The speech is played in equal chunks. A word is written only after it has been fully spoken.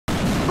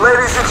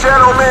Ladies and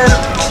gentlemen,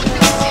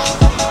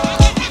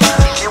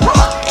 you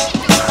are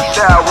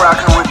now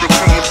rocking with the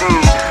King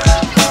Indeed.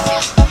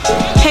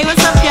 Hey,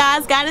 what's up, y'all?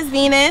 It's Goddess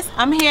Venus.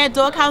 I'm here at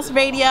Doghouse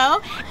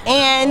Radio,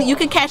 and you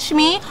can catch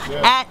me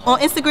on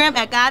Instagram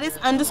at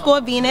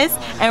Goddess_Venus.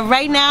 And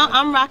right now,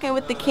 I'm rocking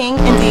with the King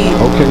Indeed.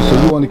 Okay, so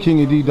you on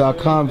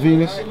TheKingIndeed.com,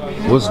 Venus.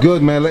 What's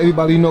good, man? Let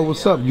everybody know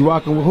what's up. You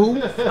rocking with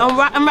who?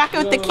 I'm rocking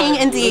with the King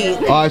Indeed.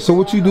 All right, so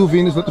what you do,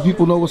 Venus? Let the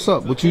people know what's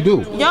up. What you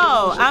do? Yo,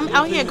 I'm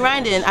out here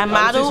grinding. I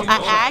model,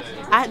 I act.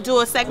 I do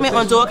a segment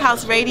on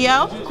Doghouse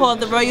Radio called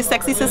the Royal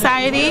Sexy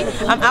Society.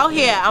 I'm out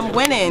here. I'm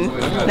winning.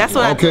 That's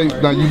what Okay,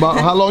 now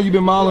how long you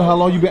been modeling? How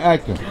long you been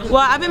acting? Well,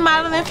 I've been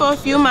modeling for a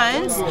few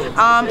months.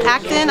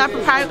 Acting, I've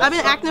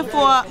been acting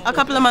for a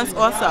couple of months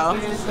also.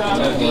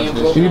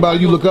 Anybody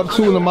you look up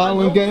to in the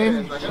modeling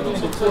game?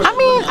 I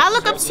mean, I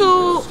look up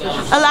to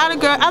a lot of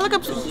girls. I look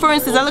up, for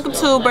instance, I look up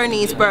to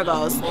Bernice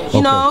Burgos.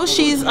 You know,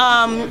 she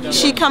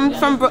comes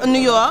from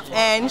New York,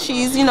 and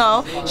she's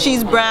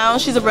brown.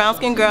 She's a brown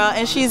skinned girl,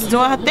 and she's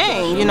doing her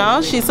thing. You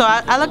know, so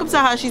I look up to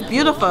her. She's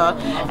beautiful,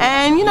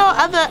 and you know,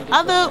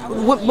 other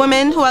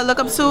women who I look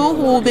up to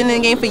who've been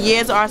in the game for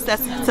years are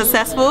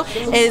successful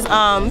is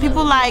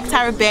people like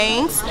Tyra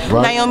Banks,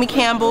 Naomi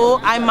Campbell,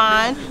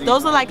 Iman.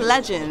 Those are like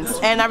legends,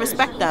 and I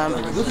respect them.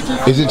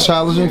 Is it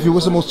challenging for you?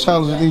 What's the most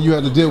challenging thing you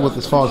had to deal with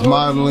as far as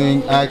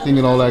modeling, acting,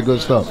 and all that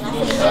good stuff?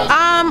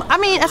 I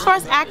mean, as far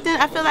as acting,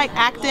 I feel like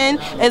acting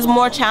is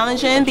more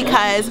challenging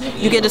because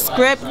you get a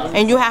script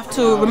and you have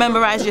to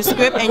memorize your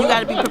script and you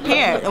got to be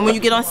prepared. And when you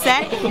get on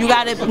set, you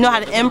got to know how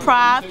to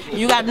improv.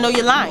 You got to know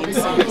your lines.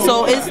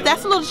 So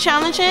that's a little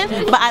challenging,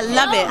 but I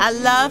love it. I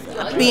love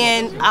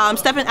being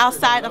stepping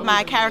outside of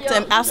my character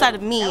and outside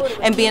of me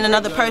and being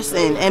another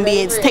person and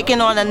taking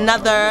on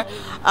another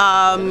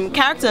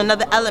character,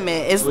 another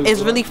element.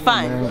 It's really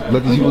fun.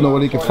 Let the people know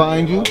where they can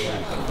find you.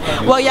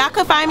 Well, y'all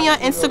can find me on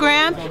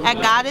Instagram at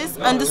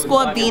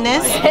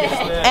Goddess_Venus,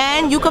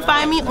 and you can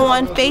find me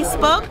on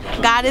Facebook,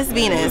 Goddess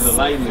Venus.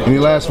 Any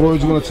last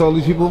words you want to tell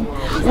these people?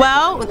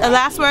 Well, the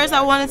last words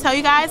I want to tell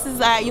you guys is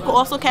that you can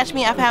also catch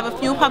me. I have a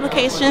few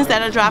publications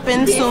that are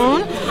dropping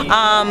soon.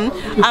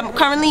 I'm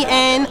currently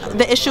in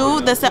the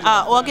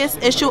August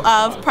issue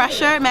of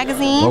Pressure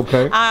magazine.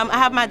 Okay. I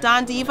have my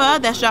Don Diva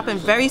that's dropping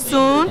very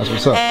soon. That's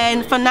what's up.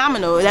 And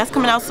Phenomenal, that's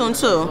coming out soon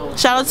too.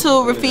 Shout out to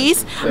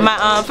Rafis, my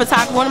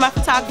one of my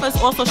photographers.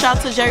 Also, shout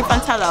out to Jerry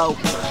Fontello.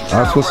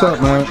 That's what's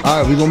up, man. All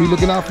right, we're going to be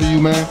looking out for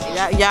you, man.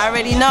 Y'all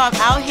already know I'm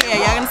out here.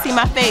 Y'all going to see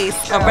my face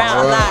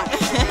around a lot.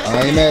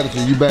 I ain't mad at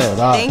you. You bad.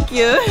 All right. Thank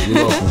you.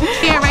 You're welcome.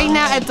 Here right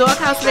now at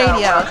Doghouse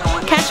Radio.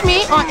 Catch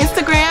me on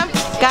Instagram,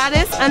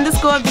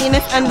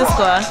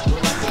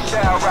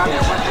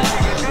 Goddess_Venus_.